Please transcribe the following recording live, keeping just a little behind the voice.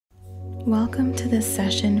Welcome to this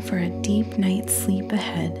session for a deep night's sleep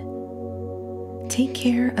ahead. Take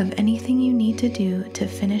care of anything you need to do to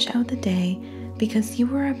finish out the day because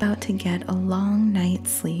you are about to get a long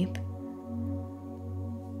night's sleep.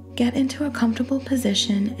 Get into a comfortable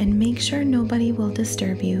position and make sure nobody will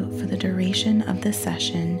disturb you for the duration of this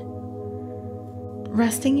session.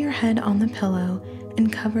 Resting your head on the pillow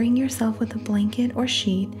and covering yourself with a blanket or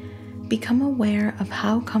sheet, become aware of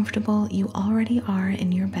how comfortable you already are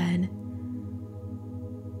in your bed.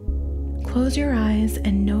 Close your eyes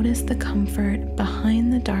and notice the comfort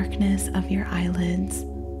behind the darkness of your eyelids.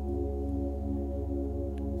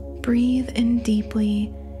 Breathe in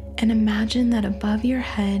deeply and imagine that above your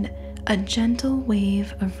head, a gentle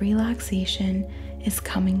wave of relaxation is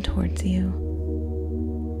coming towards you.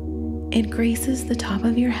 It graces the top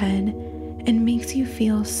of your head and makes you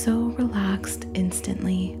feel so relaxed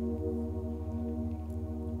instantly.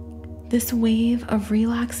 This wave of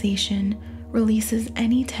relaxation releases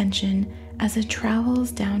any tension as it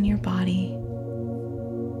travels down your body.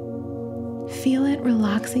 Feel it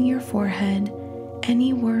relaxing your forehead.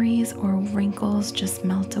 Any worries or wrinkles just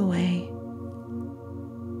melt away.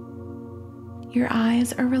 Your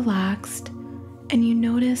eyes are relaxed and you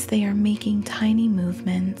notice they are making tiny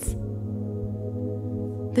movements.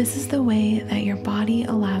 This is the way that your body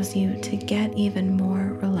allows you to get even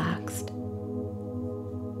more relaxed.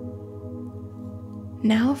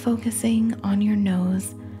 Now focusing on your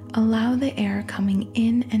nose, allow the air coming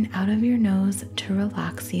in and out of your nose to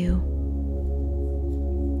relax you.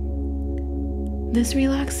 This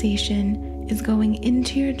relaxation is going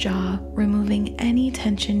into your jaw, removing any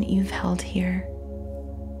tension you've held here.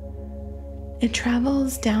 It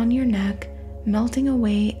travels down your neck, melting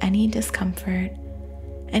away any discomfort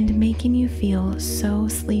and making you feel so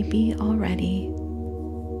sleepy already.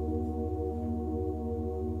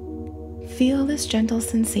 Feel this gentle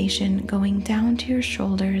sensation going down to your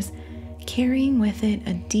shoulders, carrying with it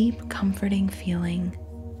a deep, comforting feeling.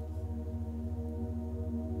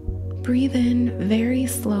 Breathe in very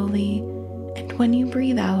slowly, and when you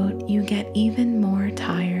breathe out, you get even more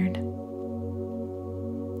tired.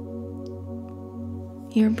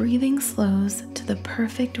 Your breathing slows to the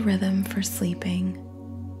perfect rhythm for sleeping.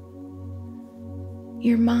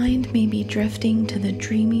 Your mind may be drifting to the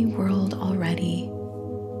dreamy world already.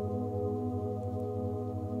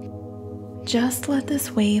 Just let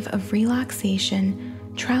this wave of relaxation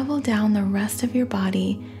travel down the rest of your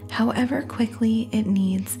body however quickly it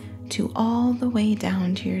needs to all the way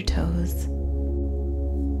down to your toes.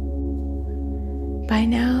 By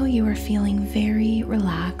now you are feeling very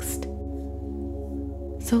relaxed.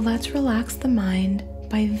 So let's relax the mind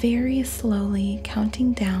by very slowly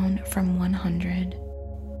counting down from 100.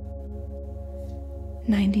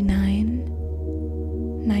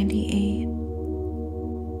 99, 98,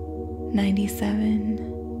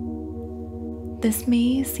 97. This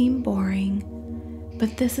may seem boring,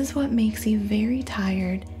 but this is what makes you very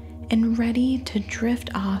tired and ready to drift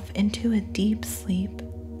off into a deep sleep.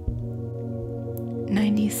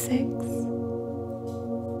 96,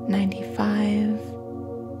 95.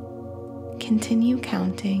 Continue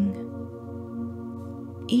counting.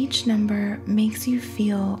 Each number makes you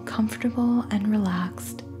feel comfortable and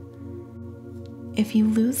relaxed. If you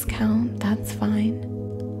lose count, that's fine.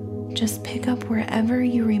 Just pick up wherever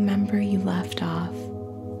you remember you left off.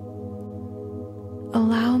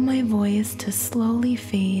 Allow my voice to slowly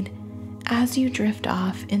fade as you drift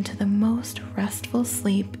off into the most restful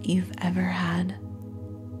sleep you've ever had.